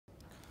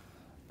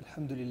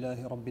الحمد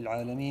لله رب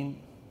العالمين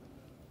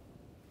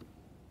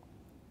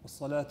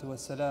والصلاة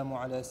والسلام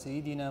على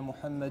سيدنا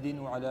محمد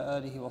وعلى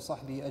آله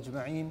وصحبه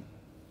أجمعين.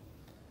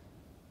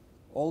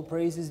 All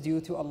praise is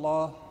due to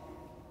Allah,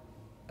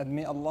 and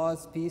may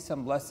Allah's peace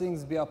and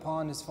blessings be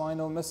upon His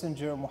final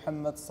messenger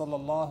Muhammad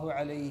sallallahu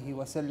alayhi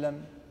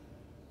wasallam.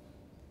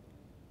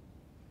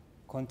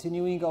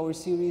 Continuing our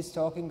series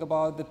talking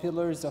about the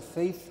pillars of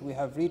faith, we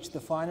have reached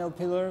the final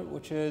pillar,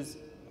 which is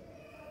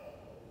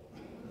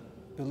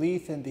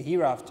belief in the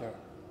hereafter.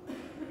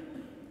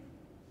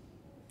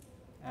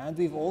 And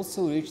we've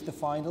also reached the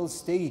final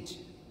stage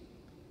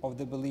of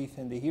the belief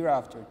in the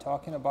hereafter,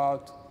 talking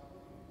about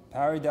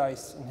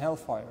paradise and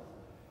hellfire.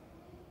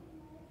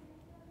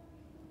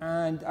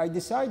 And I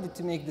decided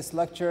to make this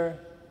lecture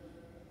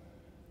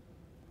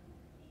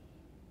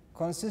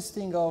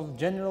consisting of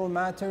general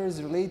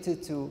matters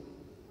related to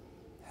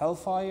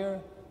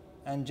hellfire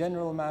and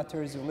general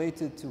matters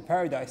related to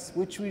paradise,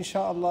 which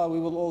inshallah we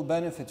will all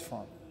benefit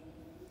from.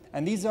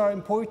 And these are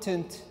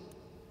important,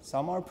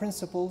 some are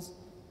principles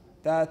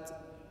that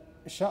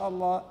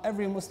inshallah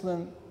every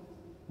Muslim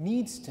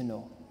needs to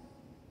know.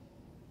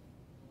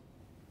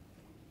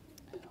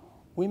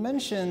 We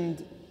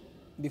mentioned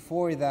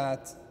before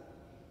that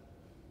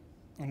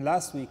in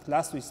last week's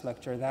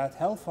lecture, that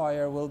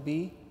hellfire will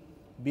be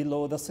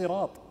below the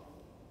sirat,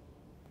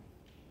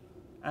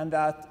 and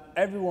that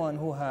everyone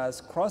who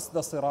has crossed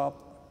the sirat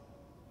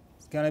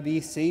is going to be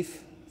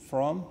safe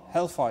from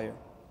hellfire.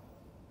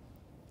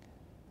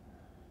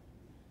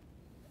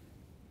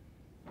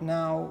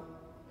 Now,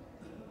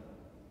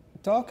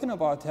 talking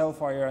about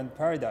hellfire and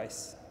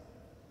paradise,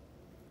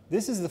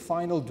 this is the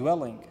final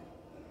dwelling.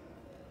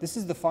 This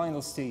is the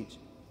final stage.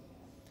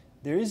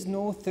 There is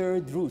no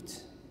third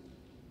route.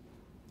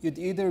 You'd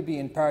either be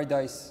in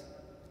paradise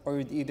or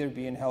you'd either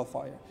be in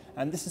hellfire.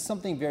 And this is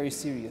something very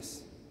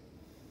serious.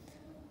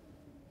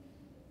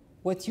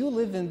 What you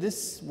live in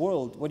this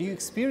world, what you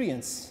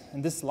experience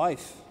in this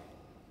life,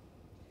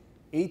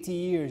 80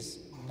 years,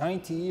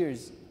 90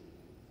 years,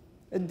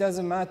 it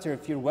doesn't matter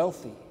if you're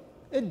wealthy.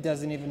 It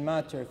doesn't even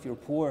matter if you're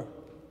poor.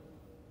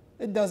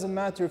 It doesn't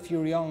matter if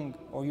you're young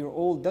or you're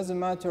old. It doesn't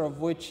matter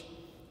of which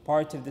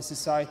part of the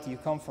society you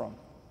come from.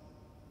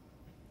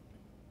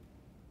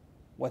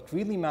 What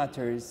really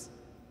matters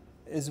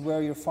is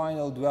where your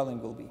final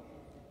dwelling will be.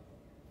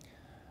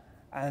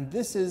 And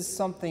this is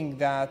something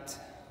that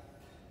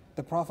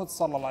the Prophet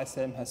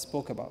ﷺ has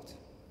spoke about.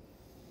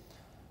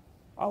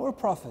 Our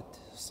Prophet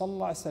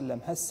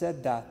ﷺ has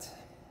said that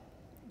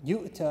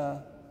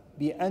يُؤْتَى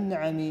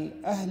بأنعم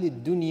أهل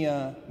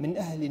الدنيا من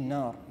أهل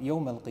النار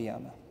يوم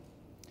القيامة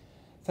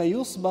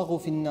فيصبغ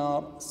في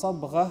النار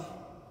صبغة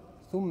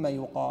ثم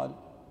يقال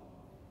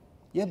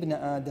يا ابن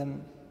آدم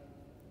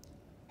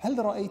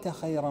هل رأيت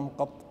خيرا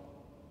قط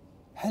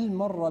هل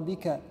مر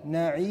بك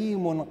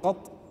نعيم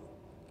قط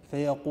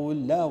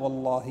فيقول لا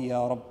والله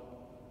يا رب.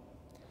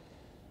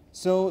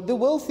 So the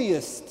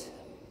wealthiest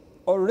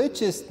or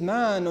richest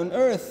man on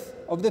earth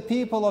of the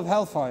people of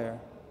hellfire,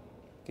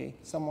 okay,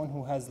 someone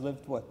who has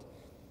lived what,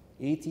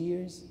 80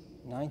 years,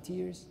 90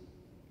 years,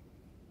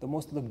 the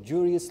most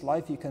luxurious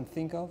life you can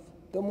think of,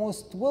 the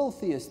most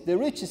wealthiest, the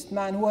richest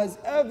man who has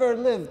ever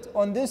lived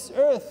on this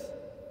earth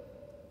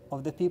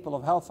of the people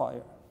of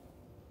hellfire.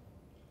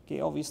 Okay,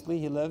 obviously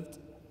he lived,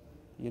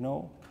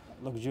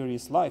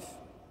 luxurious life.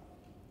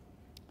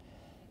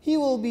 He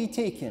will be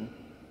taken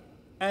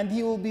and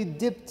he will be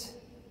dipped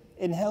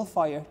in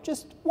hellfire,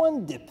 just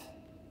one dip.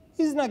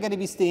 He's not going to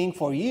be staying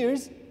for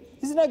years.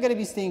 He's not going to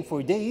be staying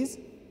for days.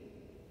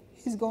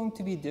 He's going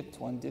to be dipped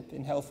one dip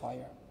in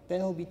hellfire. Then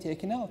he'll be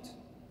taken out.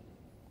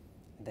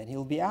 And then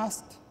he'll be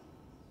asked,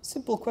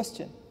 simple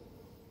question.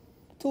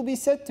 It will be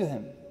said to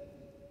him,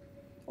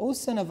 O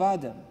son of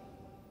Adam,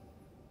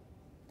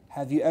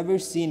 have you ever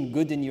seen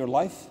good in your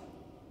life?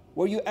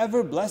 Were you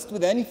ever blessed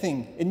with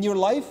anything in your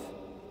life?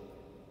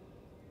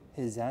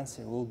 His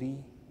answer will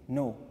be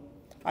no.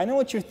 I know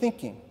what you're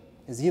thinking.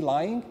 Is he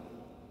lying?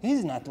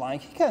 He's not lying.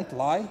 He can't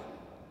lie.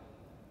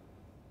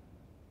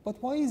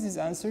 But why is his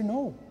answer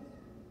no?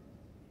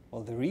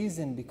 Well, the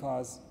reason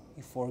because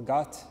he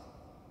forgot.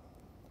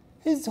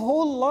 His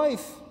whole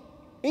life,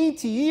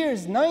 80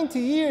 years, 90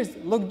 years,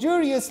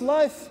 luxurious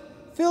life,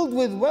 filled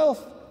with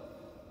wealth,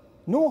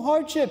 no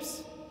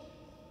hardships.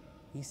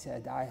 He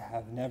said, I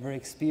have never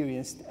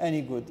experienced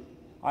any good.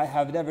 I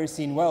have never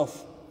seen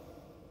wealth.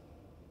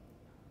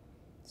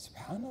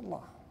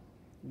 Subhanallah,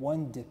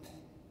 one dip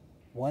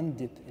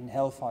in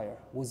hellfire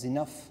was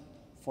enough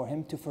for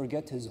him to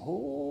forget his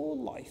whole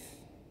life.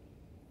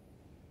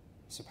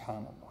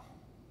 Subhanallah.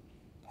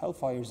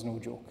 Hellfire is no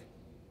joke.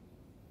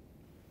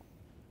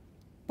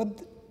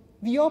 But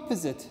the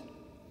opposite.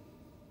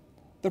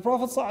 The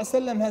Prophet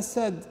ﷺ has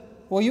said,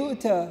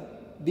 وَيُؤْتَى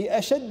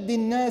بِأَشَدِّ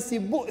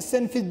النَّاسِ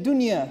بُؤْسًا فِي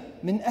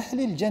الدُّنْيَا مِنْ أَهْلِ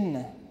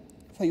الْجَنَّةِ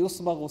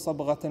فَيُصْبَغُ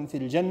صَبْغَةً فِي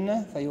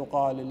الْجَنَّةِ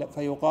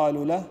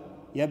فيقال له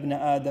يا ابن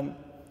آدم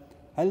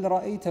هل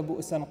رأيت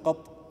بؤسا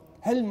قط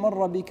هل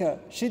مر بك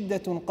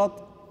شدة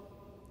قط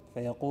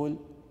فيقول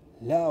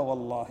لا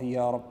والله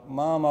يا رب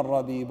ما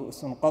مر بي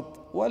بؤس قط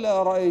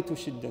ولا رأيت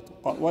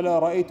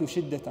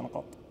شدة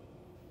قط.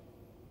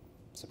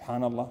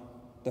 Subhanallah,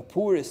 the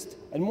poorest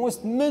and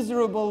most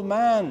miserable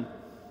man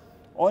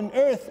on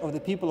earth of the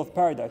people of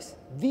paradise.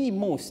 The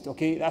most,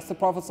 okay? That's the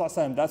Prophet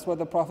ﷺ. That's what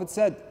the Prophet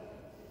said.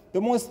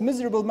 The most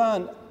miserable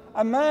man,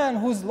 a man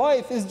whose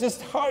life is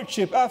just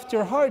hardship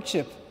after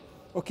hardship.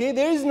 Okay,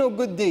 there is no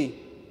good day.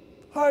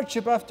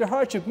 Hardship after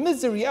hardship,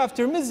 misery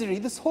after misery.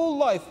 This whole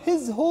life,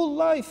 his whole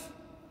life.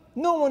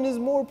 No one is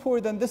more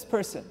poor than this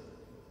person.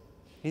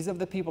 He's of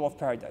the people of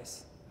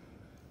paradise.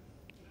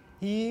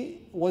 He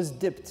was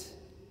dipped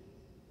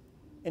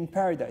in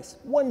paradise.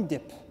 One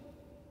dip.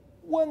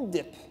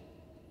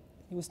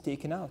 He was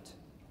taken out.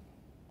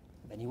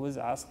 Then he was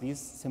asked these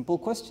simple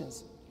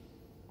questions.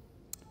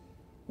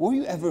 Were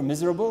you ever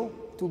miserable?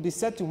 It will be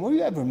said to him, were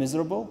you ever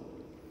miserable?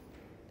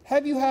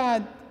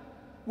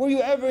 Were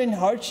you ever in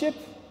hardship?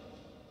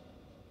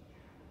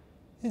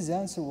 His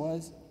answer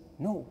was,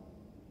 no.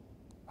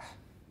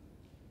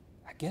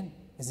 Again,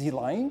 is he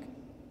lying?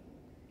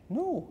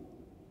 No.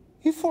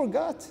 He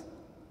forgot.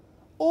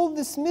 All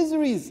these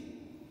miseries,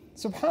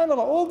 subhanAllah,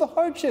 all the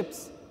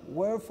hardships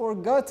were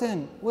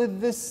forgotten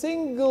with this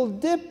single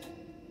dip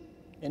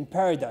in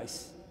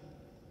paradise.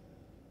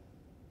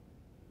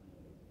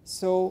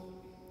 So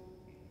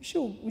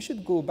we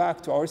should go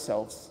back to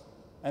ourselves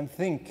and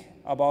think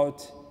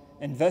about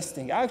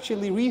investing,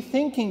 actually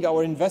rethinking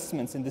our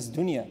investments in this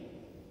dunya.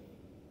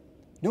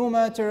 No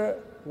matter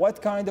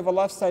what kind of a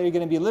lifestyle you're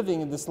going to be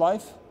living in this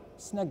life,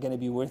 it's not going to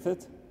be worth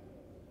it.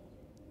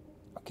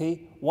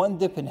 Okay, one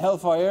dip in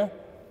hellfire,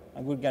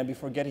 and we're going to be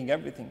forgetting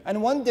everything.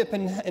 And one dip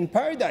in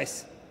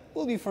paradise,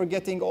 we'll be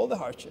forgetting all the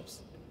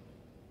hardships.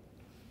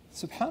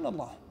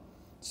 Subhanallah.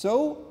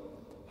 So,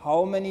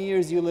 how many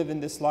years you live in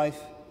this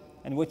life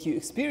and what you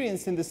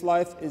experience in this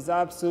life is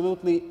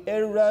absolutely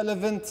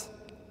irrelevant.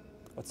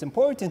 What's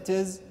important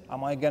is,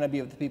 am I going to be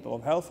of the people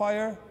of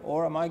hellfire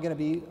or am I going to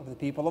be of the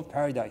people of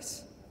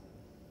paradise?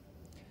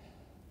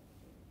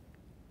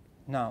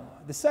 Now,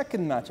 the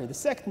second matter, the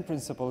second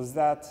principle is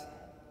that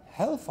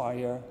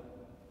hellfire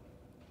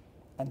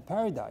and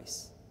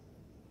paradise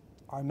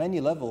are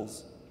many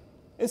levels.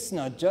 It's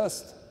not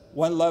just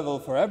one level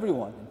for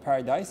everyone in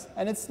paradise,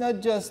 and it's not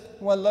just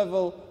one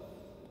level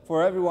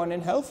for everyone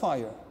in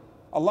hellfire.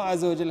 Allah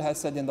Azza wa Jalla has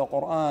said in the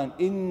Quran,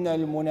 إِنَّ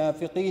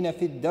الْمُنَافِقِينَ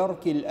فِي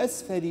الدَّرْكِ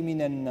الْأَسْفَلِ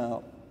مِنَ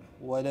النَّارِ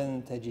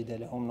وَلَن تَجِدَ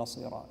لَهُمْ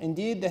نَصِيرًا.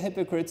 Indeed, the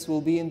hypocrites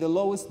will be in the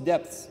lowest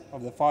depths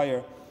of the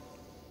fire,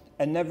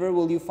 and never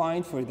will you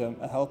find for them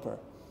a helper.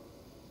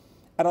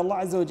 And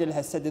Allah Azza wa Jalla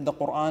has said in the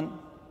Quran,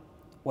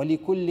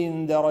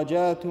 وَلِكُلٍّ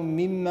دَرَجَاتٌ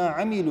مِّمَّا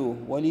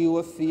عَمِلُوا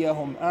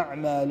وَلِيُوَفِّيَهُمْ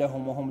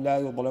أَعْمَالَهُمْ وَهُمْ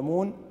لَا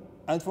يُظْلَمُونَ.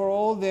 And for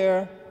all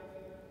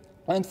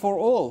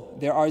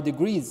there are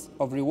degrees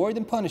of reward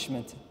and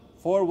punishment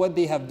for what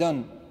they have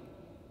done.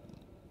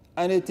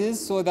 And it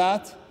is so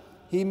that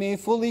He may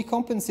fully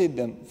compensate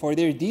them for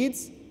their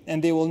deeds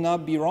and they will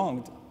not be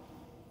wronged.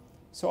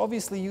 So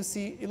obviously you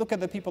look at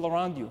the people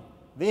around you.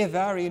 They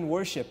vary in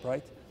worship,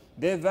 right?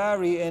 They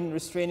vary in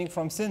restraining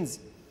from sins.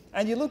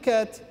 And you look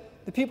at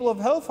the people of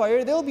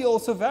hellfire, they'll be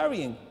also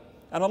varying.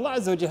 And Allah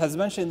Azza wa Jalla has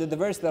mentioned in the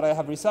verse that I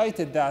have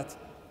recited that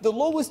the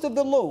lowest of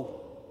the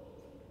low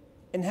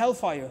in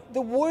hellfire,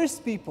 the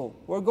worst people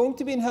who are going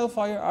to be in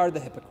hellfire are the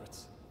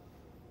hypocrites.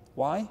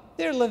 Why?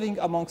 They're living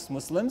amongst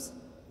Muslims.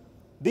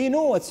 They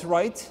know what's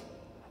right,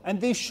 and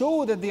they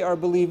show that they are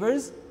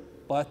believers,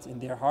 but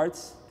in their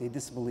hearts, they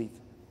disbelieve.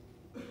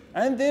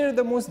 And they're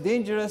the most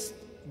dangerous.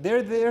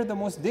 They're the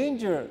most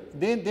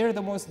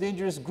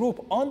dangerous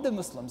group on the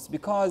Muslims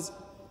because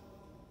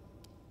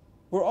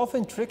we're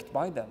often tricked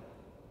by them.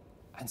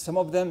 And some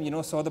of them,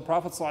 saw the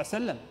Prophet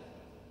ﷺ,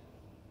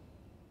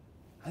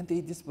 and they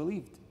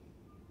disbelieved.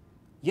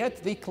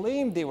 Yet they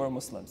claimed they were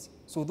Muslims.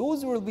 So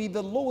those will be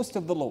the lowest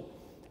of the low.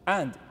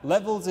 And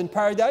levels in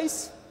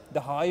paradise,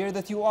 the higher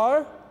that you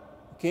are,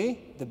 okay,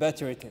 the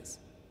better it is.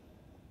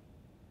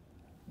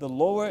 The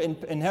lower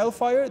in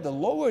hellfire, the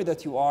lower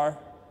that you are,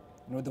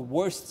 the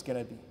worse it's going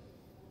to be.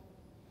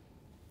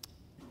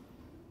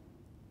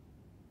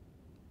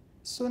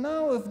 So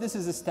now if this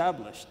is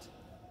established,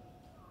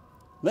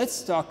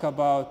 let's talk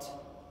about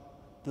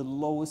the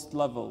lowest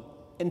level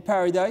in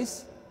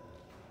paradise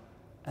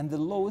and the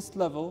lowest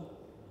level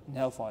in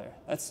hellfire.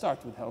 Let's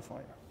start with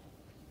hellfire.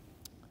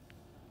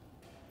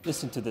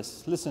 Listen to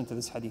this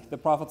hadith. The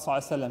Prophet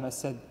ﷺ has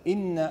said,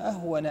 إِنَّ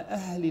أَهْوَنَ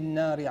أَهْلِ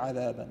النَّارِ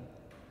عَذَابًا.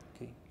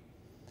 Okay.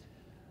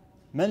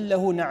 مَنْ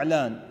لَهُ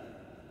نَعْلَانِ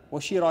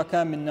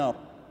وَشِرَاكَانْ مِنْ نَارٍ.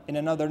 In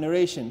another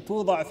narration,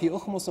 توضع في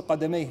أخمص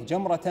قدميه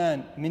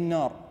جمرتان من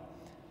نار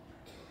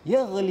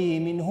يغلي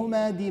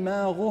منهما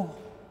دماغه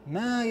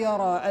ما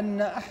يرى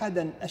أن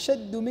أحدا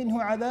أشد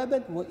منه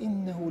عذابا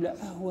وإنه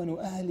لأهون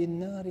أهل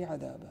النار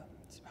عذابا.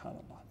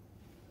 Subhanallah.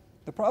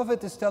 The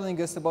Prophet is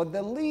telling us about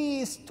the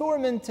least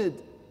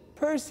tormented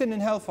person in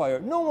hellfire.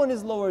 No one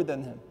is lower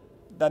than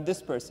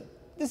this person.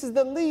 This is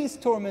the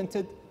least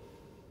tormented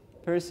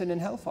person in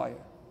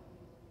hellfire.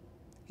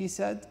 He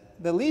said,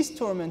 the least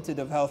tormented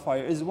of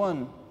hellfire is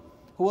one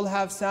who will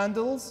have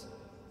sandals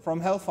from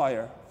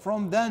hellfire.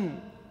 From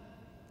then,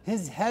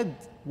 his head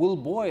will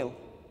boil.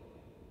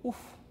 Oof.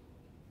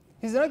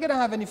 He's not going to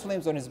have any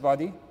flames on his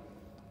body.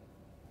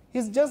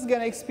 He's just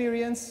going to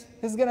experience,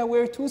 he's going to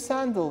wear 2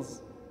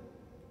 sandals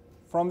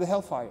from the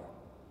hellfire.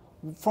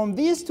 From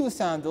these 2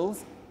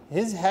 sandals,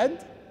 his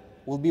head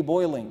will be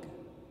boiling.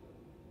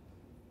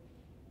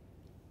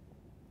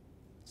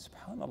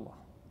 Subhanallah.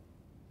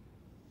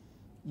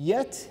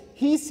 Yet,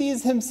 he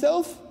sees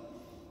himself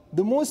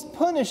the most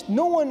punished.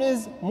 No one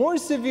is more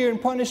severe in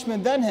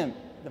punishment than him.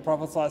 The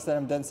Prophet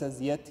ﷺ then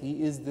says, yet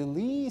he is the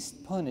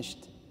least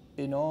punished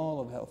in all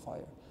of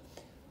hellfire.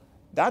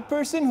 That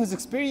person who's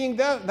experiencing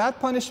that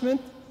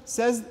punishment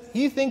says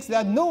he thinks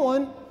that no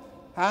one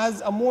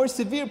has a more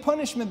severe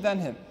punishment than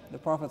him. The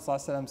Prophet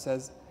ﷺ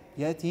says,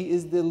 yet he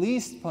is the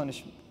least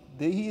punishment.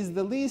 He is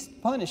the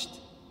least punished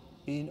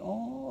in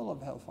all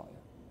of hellfire.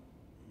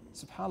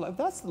 SubhanAllah, if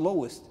that's the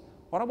lowest,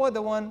 what about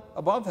the one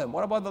above him?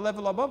 What about the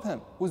level above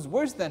him, who's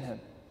worse than him?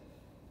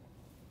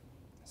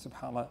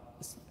 SubhanAllah,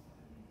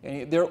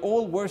 they're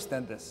all worse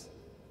than this.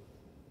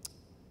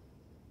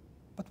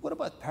 But what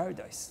about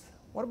paradise?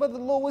 What about the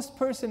lowest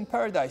person in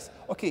paradise?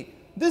 Okay,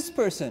 this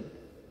person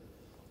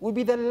will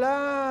be the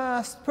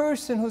last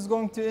person who's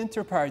going to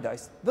enter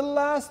paradise. The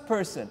last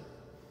person.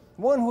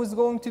 One who's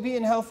going to be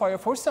in hellfire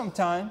for some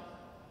time.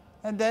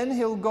 And then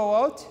he'll go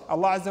out.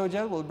 Allah Azza wa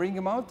Jal will bring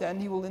him out and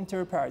he will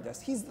enter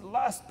paradise. He's the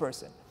last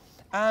person.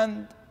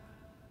 And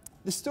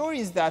the story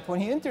is that when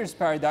he enters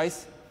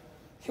paradise,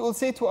 he will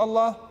say to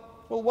Allah,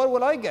 well, what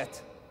will I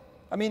get?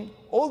 I mean,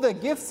 all the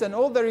gifts and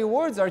all the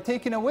rewards are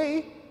taken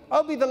away.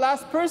 I'll be the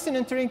last person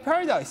entering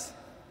paradise.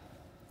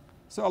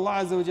 So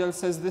Allah Azza wa Jal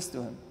says this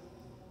to him.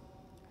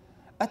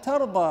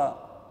 أترضى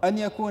أن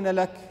يكون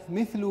لك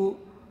مثل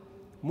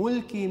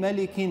ملك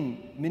ملك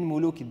من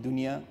ملوك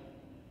الدنيا.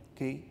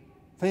 Okay.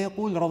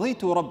 فيقول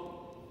رضيت رب.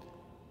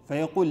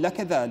 فيقول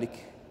لك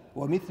ذلك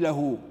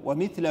ومثله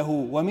ومثله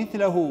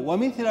ومثله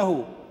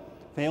ومثله.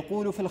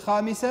 فيقول في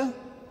الخامسة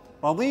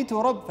رضيت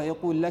رب.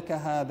 فيقول لك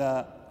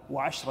هذا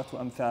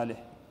وعشرة أمثاله.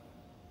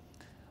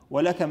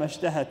 وَلَكَ مَا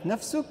اشْتَهَتْ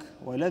نَفْسُكَ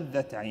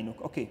وَلَذَّتْ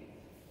عَيْنُكَ. Okay.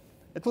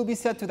 It will be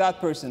said to that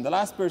person, the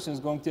last person is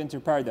going to enter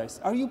paradise,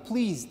 are you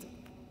pleased?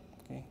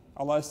 Okay.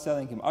 Allah is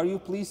telling him, are you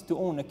pleased to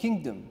own a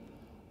kingdom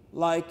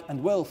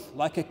and wealth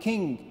like a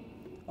king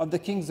of the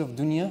kings of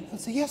dunya? He'll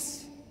say,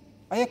 yes,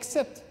 I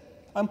accept.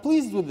 I'm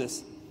pleased with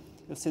this.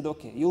 He'll say,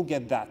 okay, you'll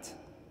get that.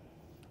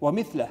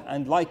 وَمِثْلَهُ,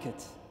 and like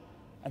it.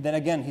 And then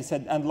again he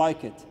said, and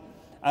like it.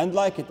 And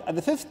like it. At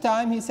the 5th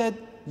time he said,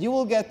 you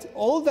will get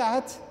all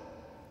that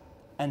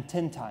and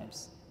 10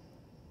 times.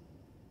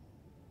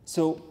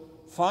 So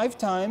 5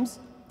 times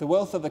the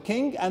wealth of a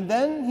king, and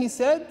then he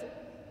said,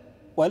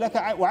 وَلَكَ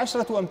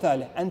وَعَشْرَةُ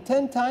أَمْثَالِهِ, and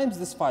 10 times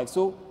this 5.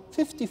 So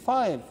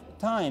 55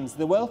 times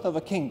the wealth of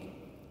a king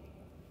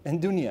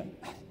in dunya.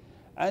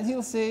 And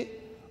he'll say,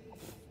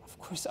 of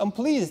course, I'm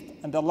pleased.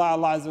 And Allah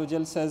Azza wa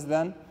Jal says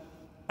then,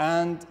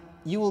 and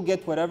you will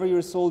get whatever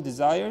your soul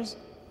desires,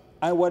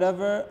 and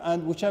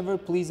whichever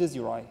pleases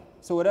your eye.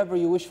 So whatever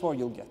you wish for,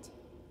 you'll get.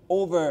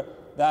 Over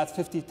that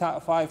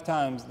 55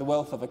 times the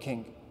wealth of a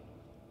king.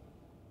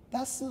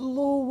 That's the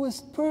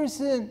lowest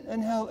person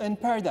in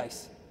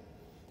paradise.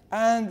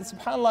 And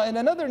subhanAllah, in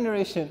another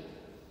narration,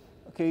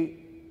 okay,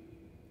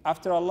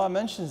 after Allah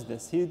mentions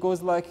this, he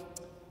goes like,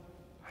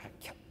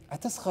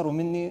 أَتَسْخَرُ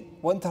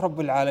مِنِّي وَأَنْتَ رَبُّ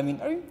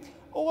الْعَالَمِينَ.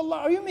 Oh Allah,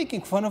 are you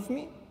making fun of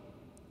me?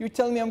 You're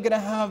telling me I'm going to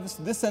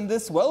have this and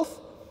this wealth?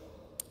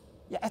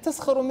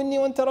 أَتَسْخَرُ مِنِّي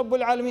وَأَنْتَ رَبُّ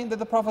الْعَالَمِينَ. That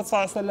the Prophet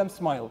ﷺ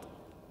smiled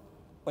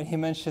when he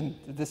mentioned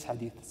this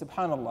hadith.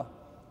 Subhanallah.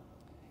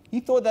 He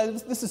thought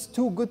that this is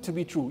too good to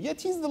be true. Yet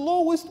he's the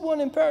lowest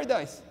one in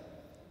paradise.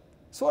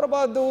 So what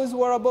about those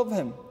who are above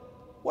him?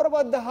 What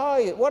about the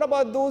high? What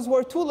about those who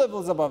are 2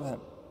 levels above him?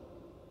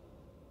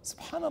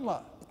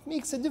 Subhanallah, it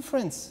makes a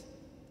difference.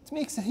 It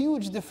makes a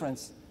huge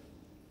difference.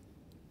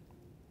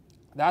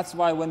 That's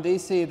why when they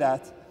say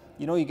that,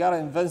 you gotta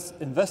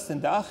invest in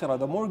the akhirah,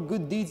 the more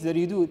good deeds that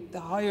you do, the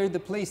higher the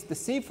place, the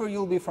safer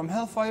you'll be from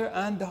hellfire,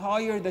 and the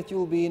higher that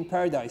you'll be in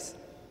paradise.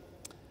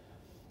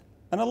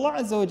 And Allah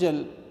Azza wa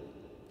Jal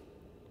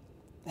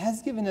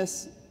has given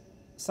us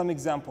some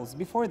examples.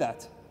 Before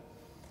that,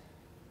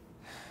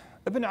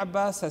 Ibn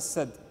Abbas has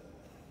said,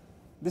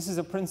 this is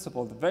a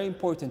principle very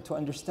important to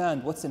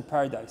understand what's in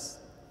paradise.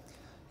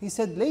 He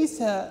said, لَيْسَ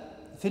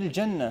فِي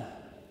الْجَنَّةِ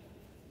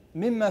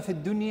مِمَّا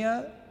فِي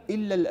الدُّنْيَا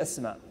إِلَّا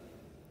الْأَسْمَاءِ.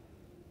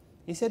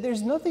 He said,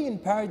 there's nothing in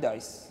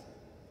paradise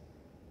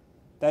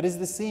that is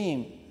the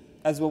same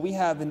as what we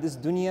have in this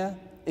dunya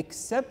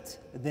except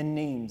the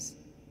names.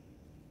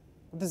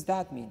 What does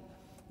that mean?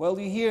 Well,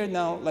 you hear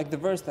now, like the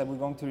verse that we're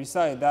going to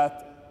recite,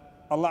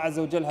 that Allah Azza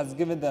wa Jal has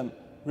given them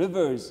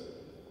rivers,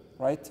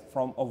 right,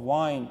 of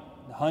wine,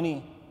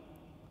 honey.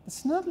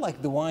 It's not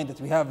like the wine that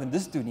we have in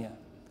this dunya.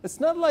 It's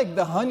not like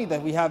the honey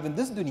that we have in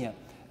this dunya.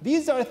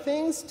 These are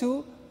things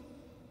to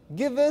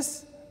give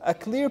us a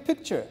clear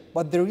picture,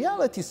 but the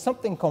reality is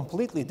something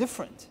completely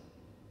different.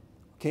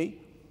 Okay?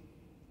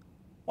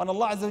 When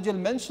Allah Azza wa Jal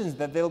mentions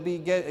that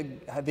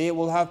they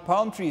will have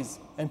palm trees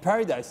in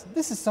paradise,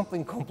 this is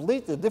something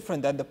completely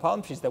different than the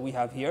palm trees that we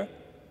have here.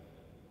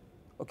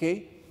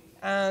 Okay?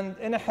 And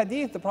in a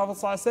hadith, the Prophet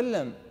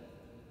ﷺ,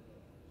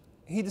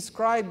 he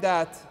described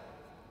that,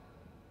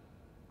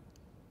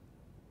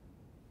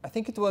 I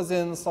think it was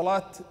in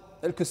Salat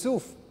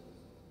al-Kusuf,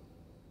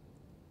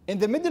 in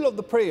the middle of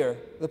the prayer,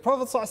 the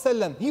Prophet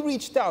ﷺ, he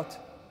reached out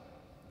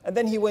and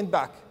then he went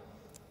back.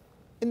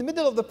 In the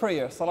middle of the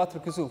prayer, Salat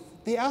al-Kusuf,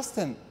 they asked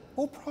him,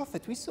 "Oh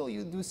Prophet, we saw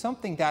you do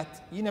something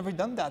that you never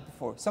done that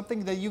before.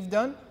 Something that you've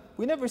done,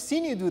 we never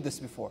seen you do this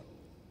before."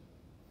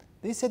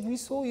 They said, "We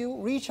saw you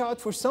reach out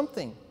for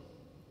something.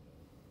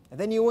 And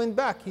then you went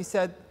back." He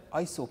said,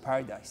 "I saw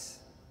paradise.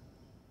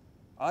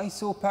 I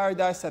saw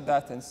paradise at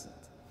that instant.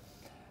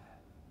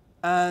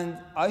 And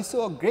I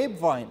saw a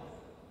grapevine.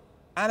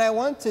 And I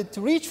wanted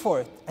to reach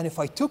for it. And if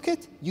I took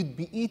it, you'd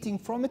be eating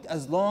from it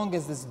as long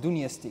as this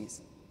dunya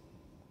stays."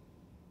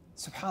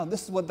 SubhanAllah,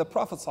 this is what the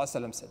Prophet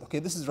ﷺ said. Okay,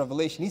 this is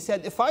revelation. He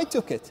said, if I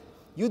took it,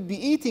 you'd be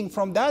eating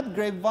from that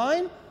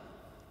grapevine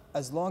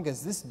as long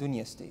as this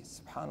dunya stays.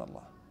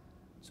 SubhanAllah.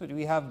 So do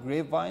we have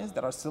grapevines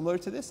that are similar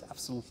to this?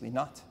 Absolutely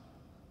not.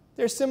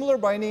 They're similar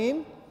by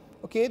name.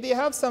 Okay, they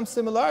have some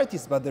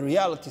similarities, but the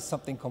reality is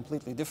something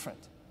completely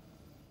different.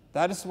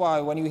 That is why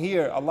when you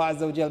hear Allah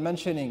Azza wa Jal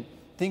mentioning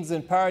things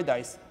in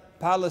paradise,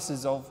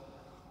 palaces of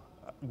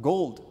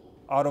gold,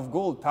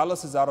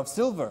 palaces out of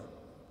silver,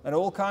 and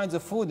all kinds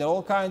of food and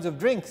all kinds of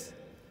drinks.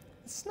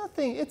 It's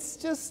nothing, it's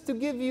just to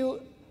give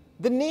you,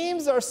 the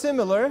names are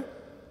similar,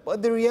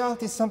 but the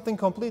reality is something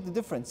completely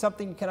different,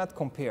 something you cannot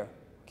compare,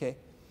 okay?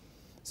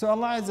 So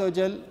Allah Azza wa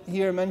Jal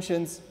here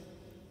mentions,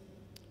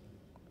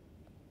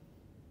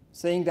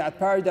 saying that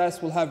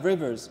paradise will have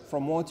rivers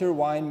from water,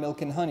 wine,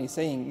 milk and honey,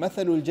 saying,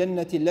 مَثَلُ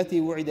الْجَنَّةِ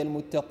الَّتِي وُعِدَ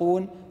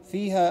الْمُتَّقُونَ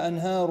فيها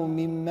أنهار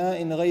من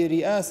ماء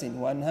غير آسٍ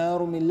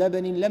وأنهار من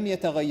لبن لم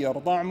يتغير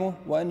طعمه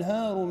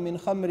وأنهار من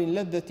خمر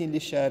لذة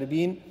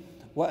للشاربين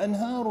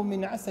وأنهار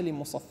من عسل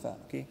مصفى.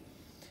 Okay,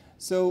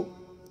 so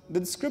the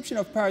description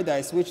of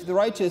paradise which the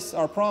righteous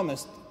are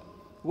promised,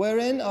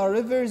 wherein are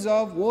rivers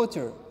of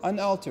water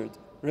unaltered,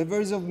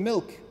 rivers of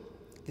milk,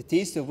 the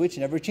taste of which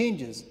never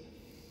changes.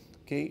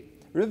 Okay,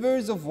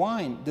 rivers of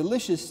wine,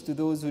 delicious to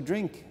those who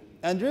drink,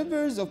 and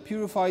rivers of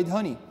purified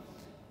honey.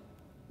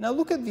 Now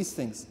look at these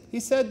things. He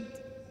said,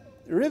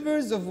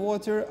 rivers of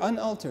water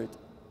unaltered.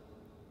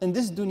 In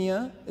this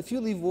dunya, if you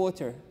leave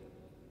water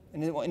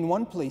in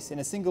one place, in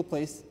a single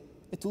place,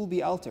 it will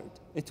be altered.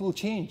 It will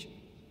change.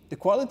 The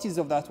qualities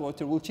of that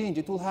water will change.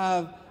 It will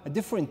have a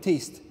different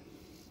taste.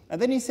 And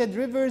then he said,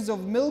 rivers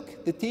of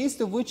milk, the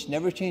taste of which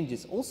never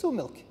changes. Also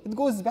milk, it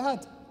goes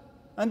bad.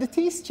 And the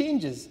taste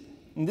changes.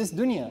 In this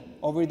dunya,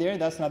 over there,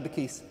 that's not the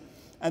case.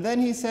 And then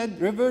he said,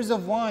 rivers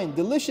of wine,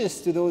 delicious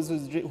to those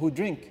who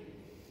drink.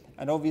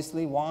 And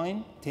obviously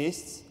wine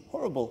tastes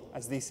horrible,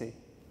 as they say.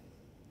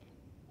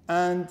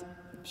 And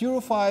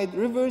purified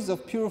rivers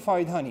of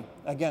purified honey.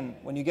 Again,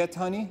 when you get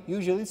honey,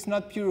 usually it's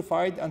not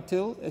purified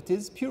until it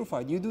is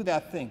purified. You do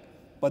that thing.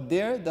 But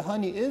there, the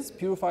honey is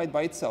purified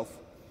by itself.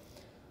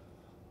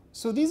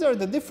 So these are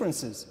the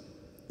differences.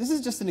 This is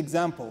just an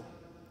example.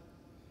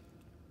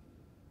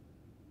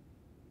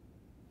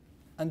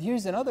 And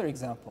here's another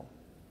example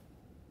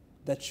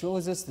that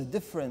shows us the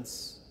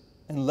difference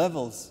in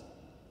levels.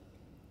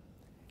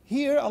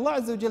 Here, Allah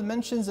Azza wa Jal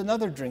mentions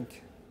another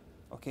drink.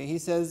 Okay, He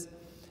says,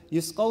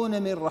 يسقون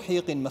من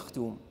رحيق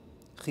مختوم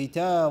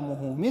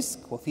ختامه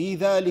مسك وفي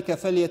ذلك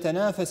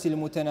فليتنافس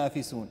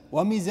المتنافسون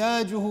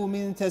ومزاجه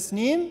من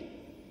تسنيم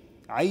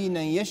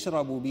عينا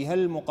يشرب بها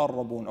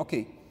المقربون.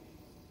 Okay,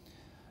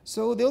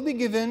 so they'll be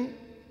given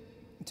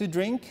to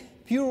drink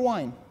pure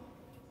wine.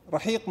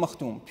 رحيق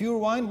مختوم, pure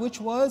wine which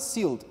was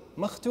sealed.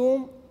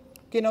 مختوم,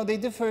 okay, now they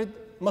differed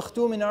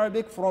maktoum in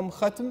Arabic from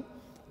khatm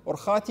or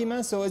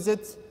khatima,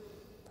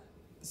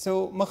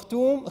 so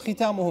maktoum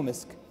khitamuhu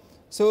misk.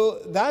 So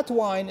that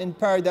wine in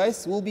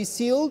paradise will be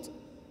sealed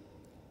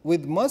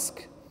with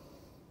musk,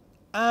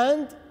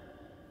 and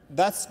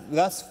that's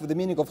the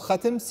meaning of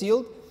khatim,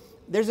 sealed.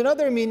 There's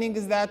another meaning,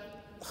 is that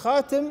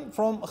khatim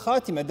from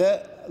khatima,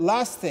 the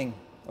last thing.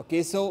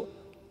 Okay, so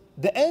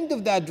the end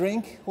of that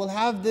drink will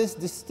have this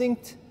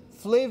distinct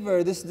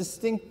flavor, this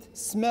distinct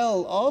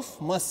smell of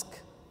musk.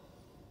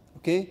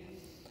 Okay,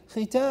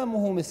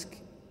 khitamuhu misk.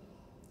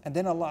 And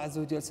then Allah Azza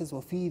wa Jalla says,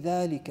 وَفِي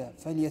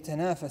ذَلِكَ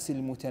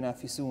فَلْيَتَنَافَسِ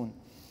الْمُتَنَافِسُونَ.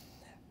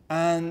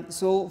 And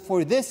so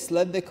for this,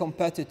 let the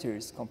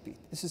competitors compete.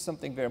 This is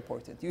something very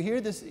important. You hear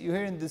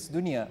in this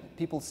dunya,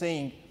 people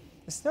saying,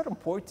 it's not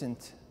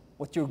important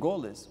what your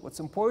goal is.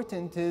 What's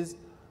important is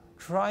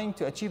trying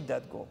to achieve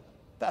that goal.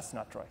 That's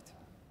not right.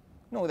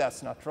 No,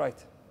 that's not right.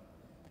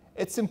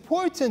 It's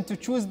important to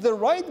choose the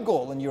right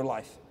goal in your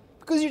life,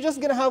 because you're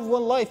just going to have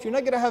one life. You're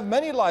not going to have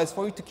many lives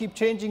for you to keep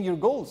changing your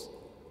goals.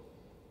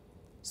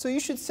 So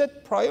you should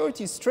set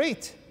priorities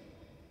straight.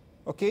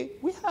 Okay,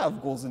 we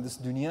have goals in this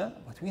dunya,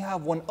 but we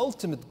have one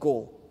ultimate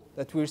goal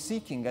that we're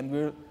seeking and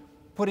we're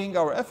putting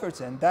our efforts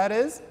in. That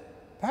is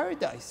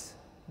paradise,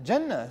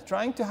 Jannah,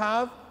 trying to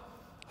have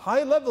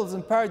high levels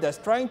in paradise,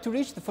 trying to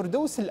reach the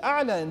Firdaus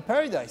al-A'la in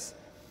paradise.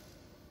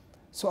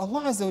 So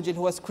Allah Azza wa Jal,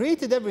 who has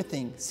created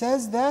everything,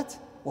 says that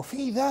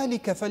وَفِي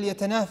ذَلِكَ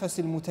فَلْيَتَنَافَسِ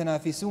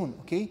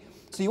الْمُتَنَافِسُونَ. Okay?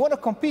 So you want to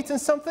compete in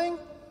something?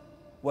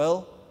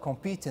 Well,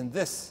 compete in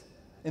this,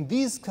 in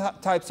these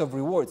types of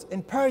rewards.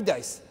 In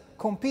paradise,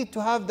 compete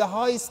to have the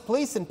highest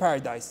place in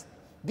paradise.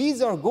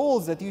 These are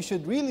goals that you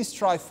should really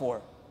strive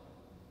for.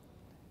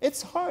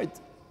 It's hard,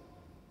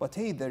 but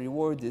hey, the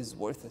reward is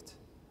worth it.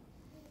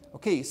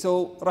 Okay,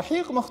 so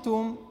Rahiq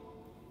Maktoum,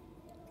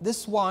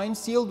 this wine,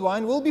 sealed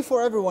wine, will be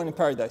for everyone in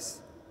paradise.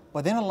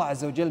 But then Allah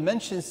Azza wa Jal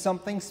mentions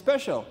something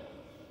special.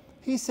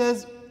 He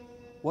says,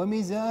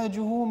 وَمِزَاجُهُ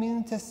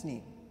مِن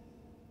تَسْنِيمٍ.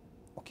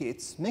 Okay,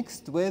 it's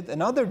mixed with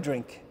another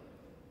drink.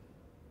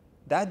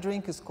 That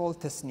drink is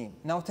called tasneem.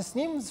 Now,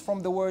 tasneem is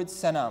from the word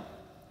sanam.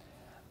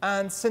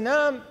 And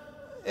sanam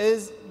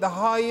is the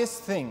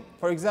highest thing.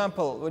 For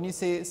example, when you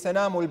say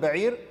sanamul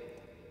ba'ir,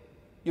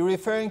 you're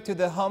referring to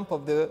the hump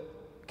of the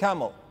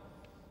camel,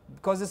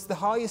 because it's the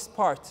highest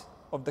part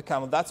of the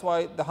camel. That's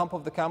why the hump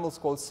of the camel is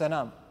called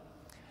sanam.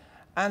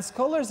 And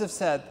scholars have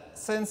said,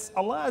 since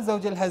Allah Azza wa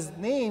Jal has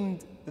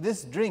named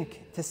this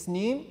drink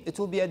tasneem, it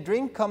will be a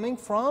drink coming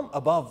from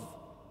above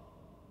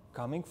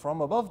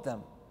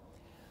them.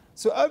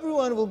 So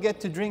everyone will get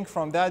to drink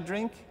from that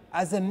drink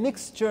as a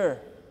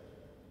mixture.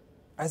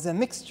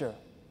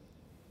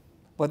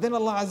 But then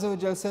Allah Azza wa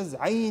Jal says,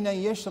 عَيْنًا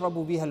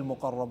يَشْرَبُ بِهَا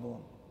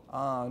الْمُقَرَّبُونَ.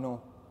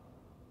 No.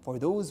 For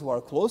those who are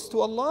close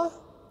to Allah,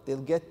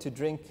 they'll get to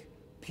drink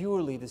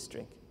purely this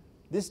drink.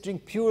 This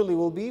drink purely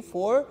will be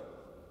for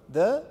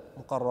the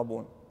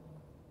muqarrabun,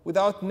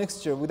 without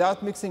mixture,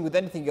 without mixing with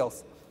anything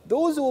else.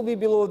 Those who will be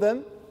below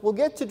them will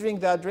get to drink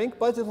that drink,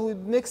 but it will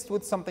be mixed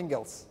with something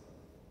else.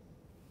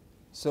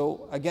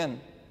 So again,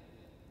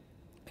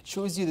 it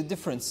shows you the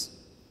difference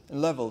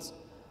in levels.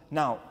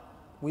 Now,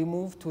 we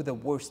move to the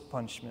worst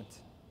punishment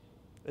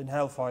in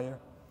hellfire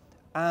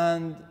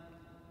and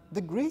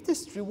the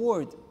greatest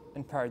reward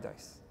in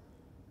paradise.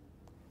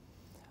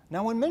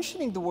 Now, when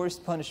mentioning the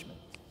worst punishment,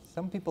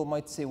 some people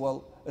might say,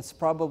 well, it's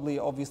probably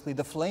obviously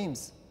the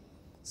flames.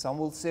 Some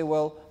will say,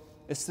 well,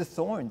 it's the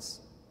thorns.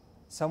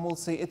 Some will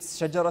say it's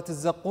shajarat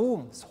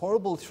al-zaqum, it's a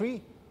horrible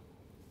tree.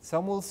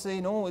 Some will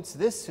say, no, it's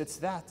this, it's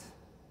that.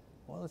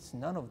 Well, it's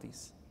none of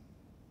these.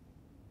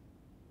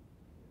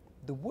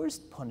 The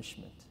worst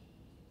punishment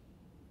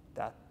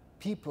that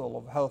people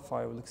of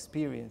hellfire will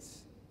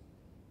experience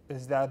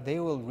is that they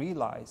will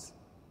realize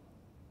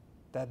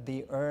that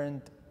they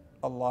earned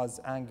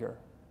Allah's anger.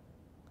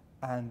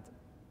 And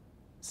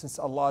since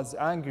Allah is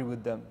angry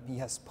with them, He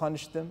has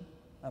punished them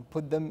and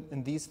put them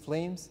in these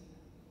flames.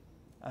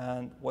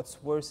 And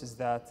what's worse is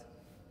that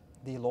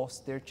they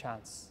lost their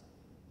chance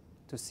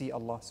to see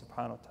Allah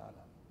subhanahu wa ta'ala.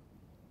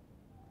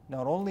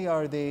 Not only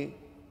are they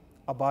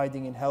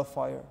abiding in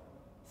hellfire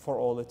for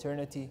all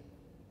eternity,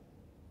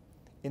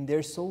 in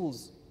their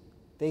souls,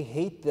 they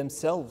hate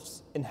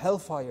themselves in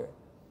hellfire.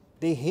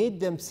 They hate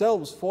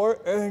themselves for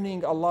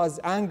earning Allah's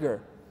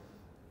anger.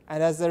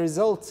 And as a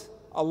result,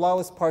 Allah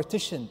was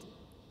partitioned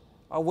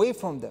away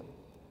from them.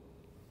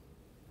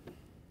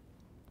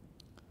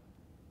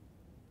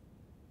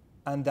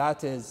 And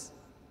that is,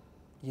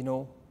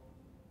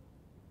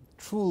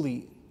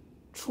 truly,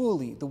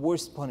 truly the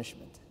worst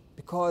punishment.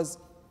 Because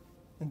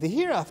in the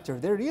hereafter,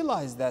 they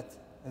realize that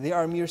they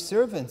are mere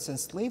servants and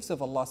slaves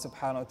of Allah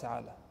subhanahu wa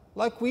ta'ala.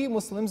 Like we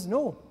Muslims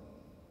know.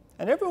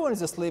 And everyone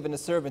is a slave and a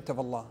servant of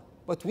Allah.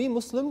 But we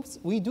Muslims,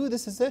 we do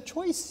this as a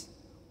choice.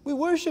 We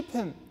worship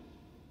Him.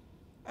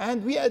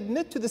 And we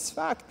admit to this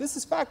fact.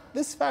 This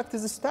fact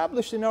is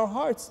established in our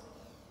hearts.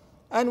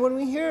 And when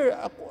we hear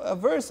a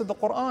verse of the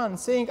Quran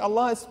saying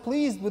Allah is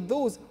pleased with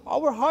those,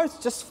 our hearts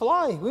just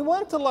fly. We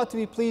want Allah to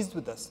be pleased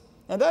with us.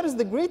 And that is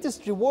the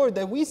greatest reward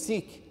that we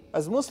seek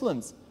as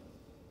Muslims.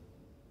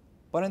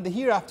 But in the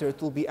hereafter,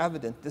 it will be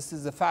evident. This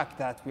is the fact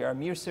that we are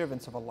mere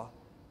servants of Allah.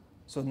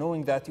 So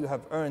knowing that you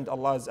have earned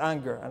Allah's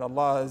anger and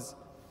Allah is,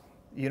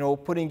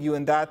 putting you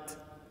in that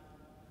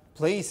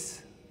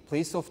place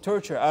of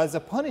torture as a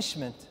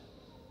punishment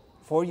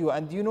for you,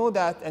 and you know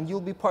that, and you'll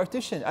be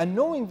partitioned, and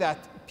knowing that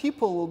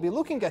people will be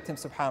looking at Him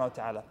subhanahu wa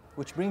ta'ala,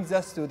 which brings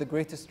us to the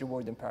greatest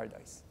reward in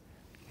paradise.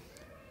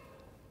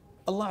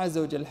 Allah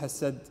Azza wa Jal has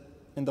said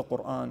in the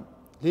Quran,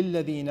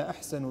 لِلَّذِينَ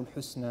أَحْسَنُوا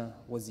الْحُسْنَى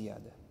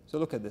وَزِيَادَةً. So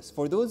look at this.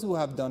 For those who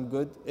have done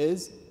good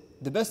is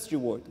the best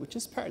reward, which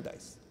is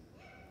paradise.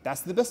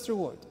 That's the best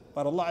reward.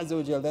 But Allah Azza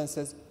wa Jal then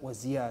says,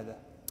 وَزِيَادَةً.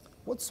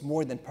 What's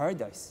more than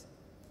paradise?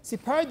 See,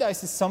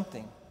 paradise is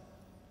something.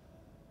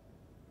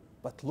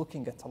 But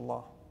looking at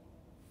Allah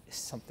is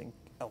something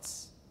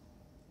else.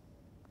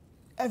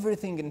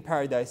 Everything in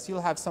paradise,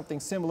 you'll have something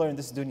similar in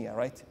this dunya,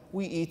 right?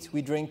 We eat,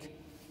 we drink,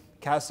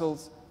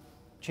 castles,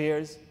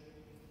 chairs,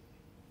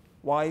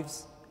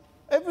 wives.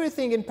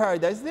 Everything in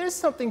paradise, there's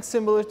something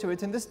similar to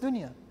it in this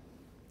dunya,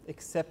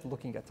 except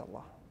looking at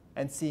Allah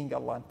and seeing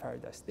Allah in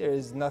paradise. There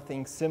is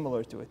nothing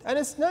similar to it. And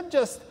it's not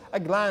just a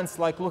glance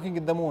like looking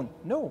at the moon.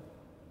 No,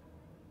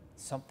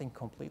 something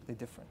completely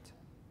different.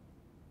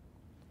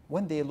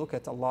 when they look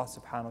at Allah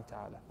subhanahu wa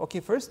ta'ala. Okay,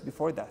 first,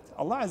 before that,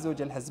 Allah Azza wa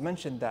Jal has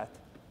mentioned that.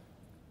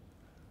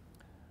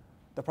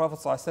 The Prophet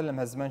ﷺ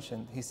has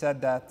mentioned, he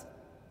said that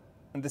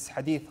in this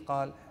hadith,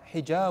 قال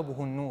حجابه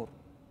النور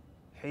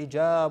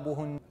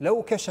حجابه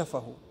لو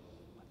كشفه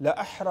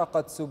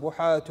لأحرقت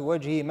سبحات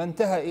وجهه ما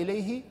انتهى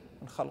إليه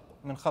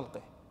من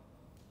خلقه.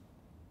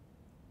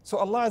 So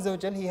Allah Azza wa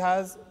Jal, He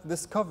has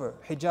this cover,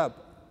 hijab,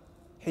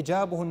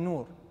 حجابه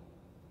النور.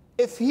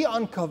 If He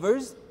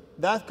uncovers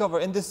that cover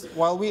in this,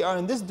 while we are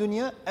in this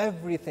dunya,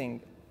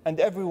 everything and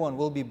everyone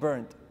will be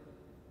burned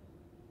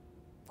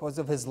because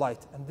of His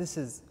light. And this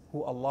is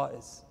who Allah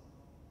is.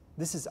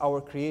 This is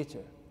our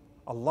Creator,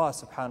 Allah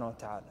subhanahu wa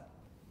ta'ala.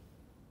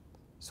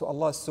 So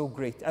Allah is so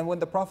great. And when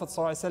the Prophet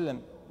ﷺ,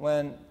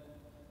 when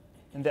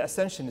in the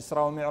Ascension, Isra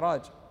wa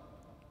Mi'raj,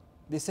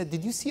 they said,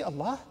 did you see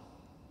Allah?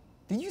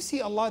 Did you see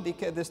Allah?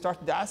 They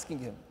started asking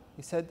him.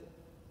 He said,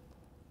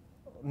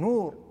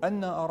 Nur,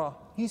 anna ara.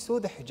 He saw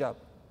the hijab,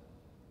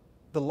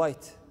 the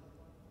light,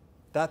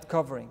 that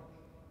covering.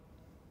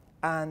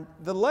 And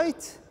the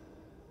light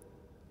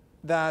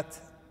that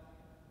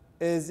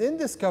is in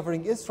this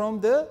covering is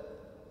from the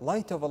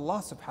light of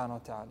Allah subhanahu wa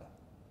ta'ala.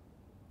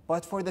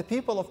 But for the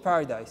people of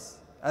paradise,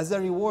 as a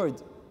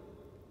reward,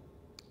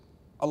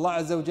 Allah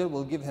Azza wa Jal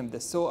will give him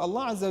this. So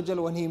Allah Azza wa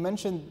Jal, when He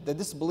mentioned the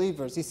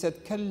disbelievers, He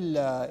said,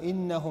 كَلَّا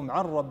إِنَّهُمْ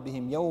عَنْ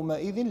رَبِّهِمْ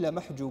يَوْمَئِذٍ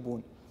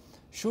لَمَحْجُوبُونَ.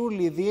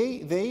 Surely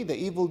they, the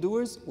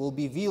evildoers, will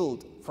be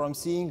veiled from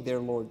seeing their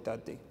Lord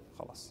that day.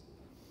 خلاص.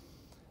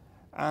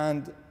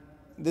 And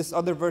this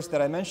other verse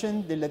that I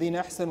mentioned,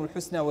 لِلَّذِينَ أَحْسَنُوا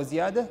الْحُسْنَى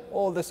وَزِيَادَةً,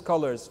 all the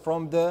scholars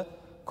from the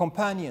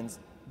companions,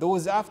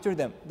 those after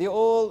them,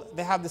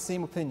 they have the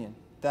same opinion,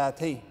 that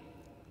hey,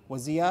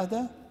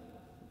 وَزِيَادَةً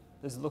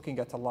is looking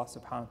at Allah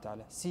subhanahu wa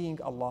ta'ala,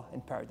 seeing Allah in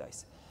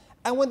paradise.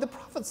 And when the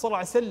Prophet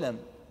ﷺ,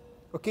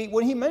 okay,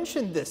 when he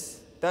mentioned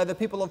this, that the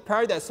people of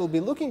paradise will be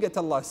looking at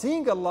Allah,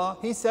 seeing Allah,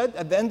 he said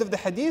at the end of the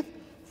hadith,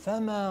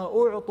 فَمَا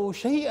أُعْطُوا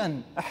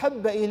شَيْئًا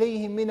أَحَبَّ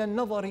إِلَيْهِمْ مِنَ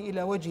النَّظَرِ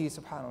إِلَى وَجْهِ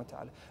subhanahu wa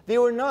ta'ala. They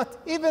were not,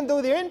 even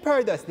though they're in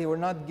paradise, they were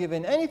not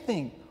given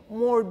anything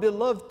more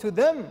beloved to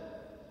them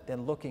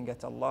than looking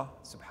at Allah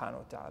subhanahu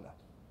wa ta'ala.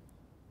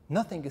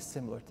 Nothing is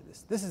similar to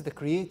this. This is the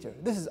Creator.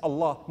 This is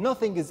Allah.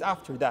 Nothing is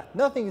after that.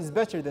 Nothing is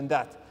better than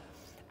that.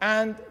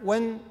 And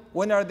when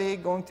are they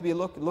going to be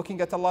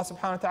looking at Allah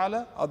subhanahu wa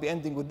ta'ala? I'll be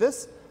ending with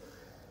this.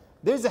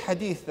 There's a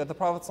hadith that the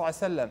Prophet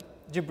ﷺ,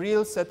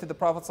 Jibreel said to the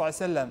Prophet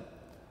ﷺ,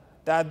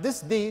 that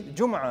this day,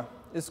 Jum'ah,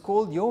 is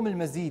called Yawm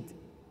al-Mazid.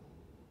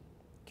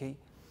 Okay?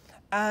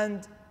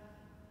 And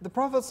the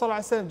Prophet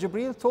ﷺ,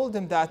 Jibreel told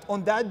him that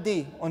on that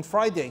day, on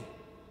Friday,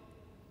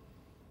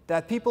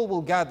 that people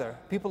will gather,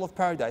 people of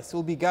paradise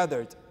will be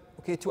gathered,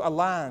 okay, to a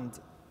land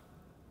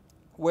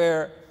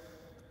where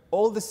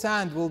all the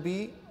sand will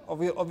be,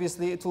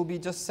 obviously it will be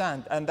just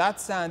sand, and that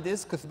sand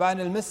is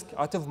kuthban al-misk,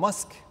 out of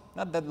musk,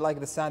 not that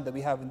like the sand that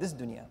we have in this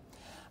dunya.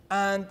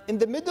 And in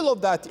the middle of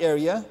that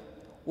area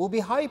will be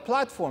high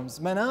platforms,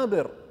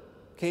 manabir,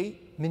 okay,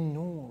 min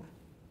nur,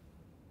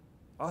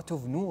 out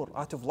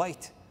of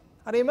light.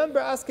 I remember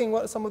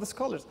asking some of the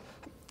scholars,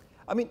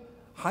 I mean,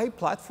 high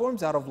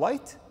platforms out of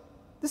light?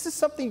 This is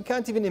something you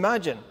can't even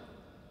imagine.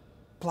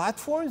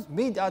 Platforms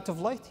made out of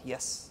light?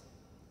 Yes.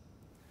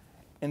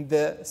 In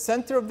the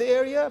center of the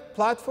area,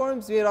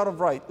 platforms made out of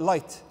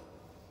light.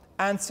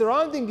 And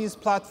surrounding these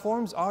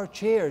platforms are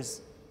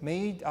chairs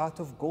made out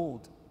of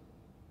gold.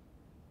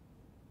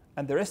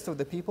 And the rest of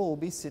the people will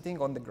be sitting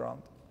on the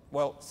ground.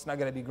 Well, it's not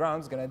going to be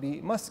ground, it's going to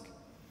be musk.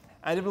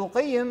 And Ibn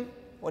al-Qayyim,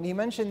 when he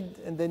mentioned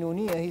in the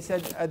Nuniyah, he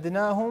said,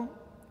 أَدْنَاهُمْ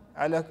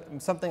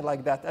عَلَى, something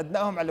like that,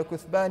 أَدْنَاهُمْ عَلَى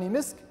كُثْبَانِ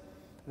مِسْكٍ.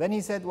 Then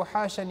he said,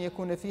 وَحَاشًا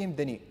يَكُونَ فِيهِمْ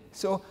دَنِيءٍ.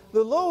 So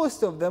the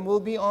lowest of them will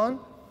be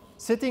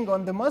sitting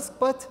on the musk,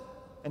 but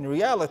in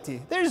reality,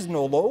 there is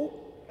no low.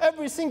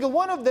 Every single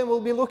one of them will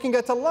be looking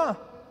at Allah.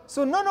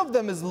 So none of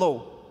them is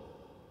low.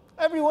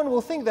 Everyone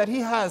will think that he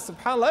has,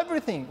 subhanAllah,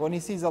 everything when he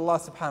sees Allah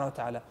subhanahu wa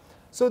ta'ala.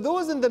 So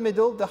those in the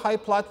middle, the high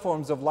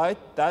platforms of light,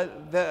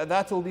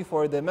 that will be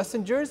for the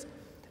messengers.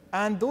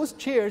 And those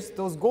chairs,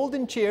 those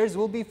golden chairs,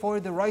 will be for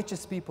the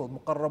righteous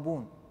people,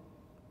 muqarrabun.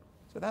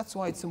 So that's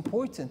why it's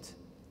important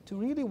to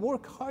really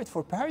work hard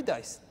for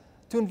paradise,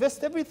 to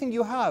invest everything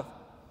you have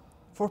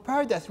for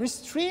paradise.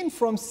 Restrain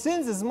from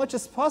sins as much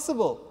as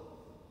possible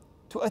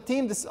to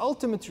attain this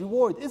ultimate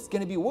reward. It's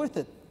going to be worth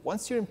it.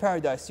 Once you're in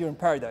paradise,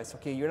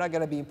 okay? You're not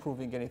going to be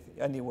improving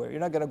anywhere. You're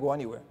not going to go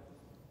anywhere.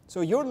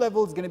 So your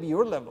level is going to be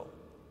your level,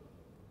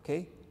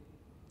 okay?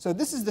 So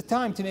this is the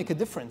time to make a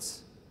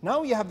difference.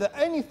 Now you have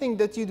anything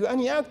that you do,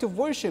 any act of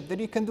worship that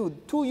you can do,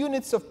 2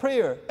 units of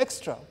prayer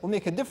extra will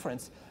make a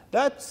difference.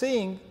 That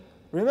saying,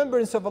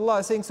 remembrance of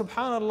Allah, saying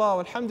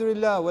Subhanallah,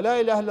 Alhamdulillah, wa la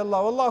ilaha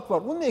illallah, Wallahu Akbar,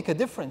 will make a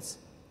difference.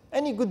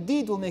 Any good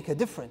deed will make a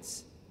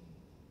difference.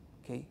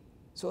 Okay?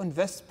 So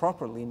invest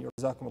properly in your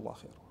Jazakumullah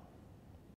khair.